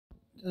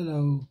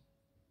Hello,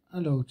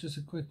 just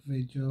a quick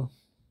video.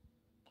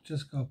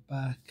 Just got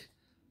back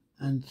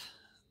and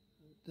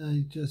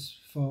I just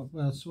thought,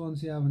 well,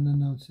 Swansea haven't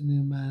announced a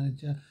new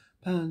manager.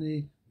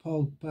 Apparently,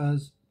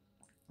 Pogba's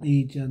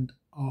agent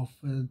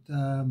offered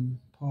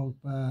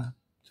Pogba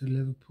to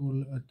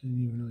Liverpool. I didn't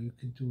even know you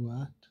could do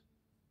that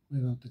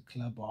without the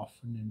club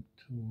offering him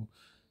to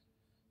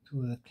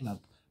the club.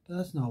 But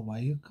that's not why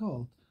you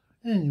called.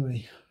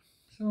 Anyway,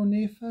 so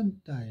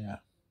Nathan Dyer,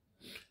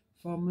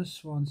 former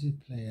Swansea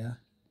player,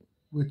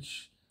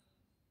 which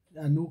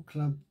a new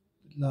club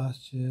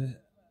last year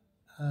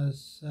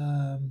has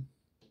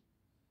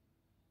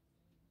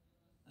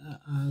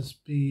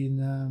been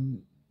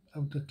out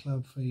of the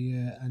club for a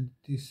year and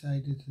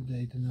decided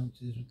today to announce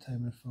his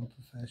retirement from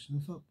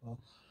professional football.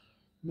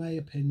 In my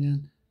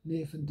opinion,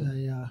 Nathan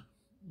Dyer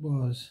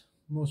was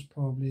most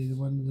probably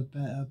one of the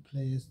better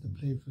players to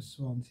play for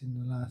Swansea in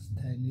the last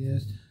 10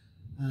 years,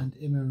 and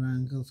him and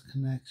Rangel's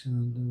connection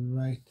on the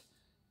right,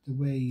 the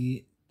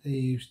way they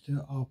used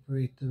to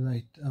operate the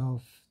right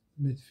of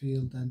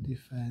midfield and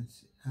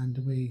defence, and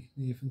the way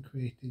Nathan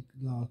created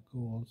a lot of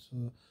goals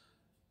for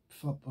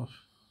football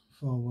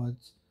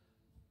forwards.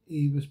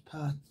 He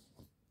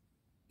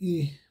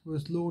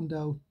was loaned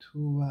out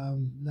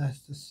to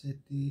Leicester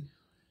City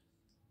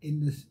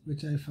in this,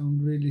 which I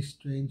found really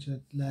strange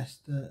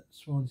that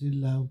Swansea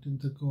allowed him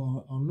to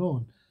go on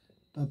loan,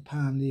 but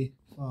apparently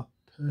for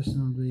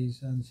personal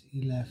reasons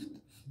he left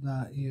for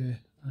that year,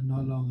 and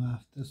not long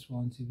after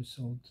Swansea was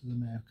sold to the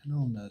American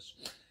owners.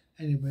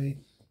 Anyway,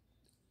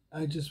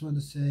 I just want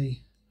to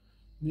say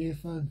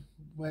Nathan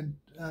went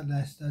at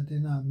Leicester,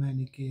 didn't have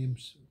many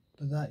games,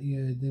 but that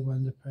year they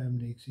won the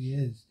Premier League, so he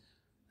is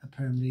a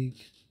Premier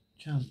League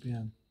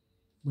champion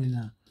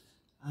winner.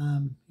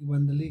 He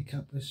won the League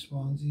Cup with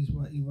Swansea,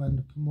 he won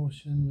the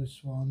promotion with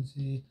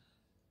Swansea.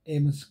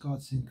 Him and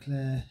Scott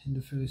Sinclair in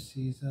the first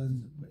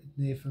season,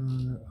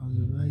 Nathan on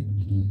the right,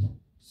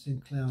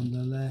 Sinclair on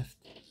the left,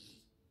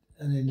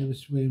 and then there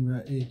was Wayne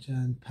Rutledge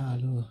and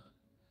Paolo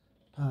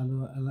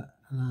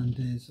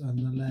Hernandez on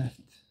the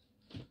left,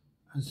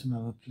 and some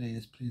other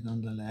players played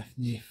on the left.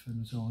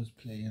 Nathan was always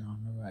playing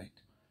on the right.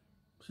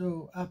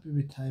 So happy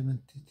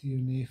retirement to you,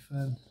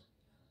 Nathan.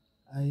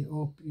 I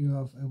hope you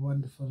have a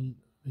wonderful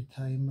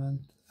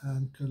retirement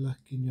and good luck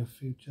in your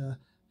future.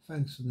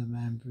 Thanks for the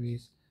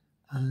memories.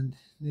 And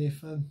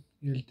Nathan,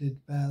 you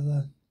did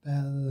better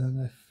than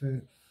I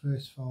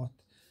first thought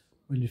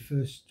when you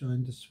first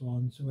joined the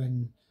Swans,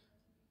 when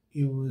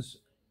you was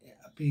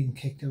being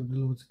kicked out of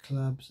loads of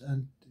clubs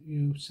and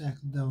you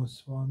settled down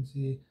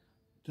Swansea.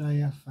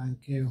 Dyer,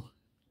 thank you.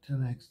 Till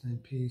next time,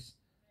 peace,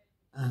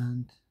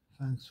 and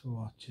thanks for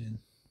watching.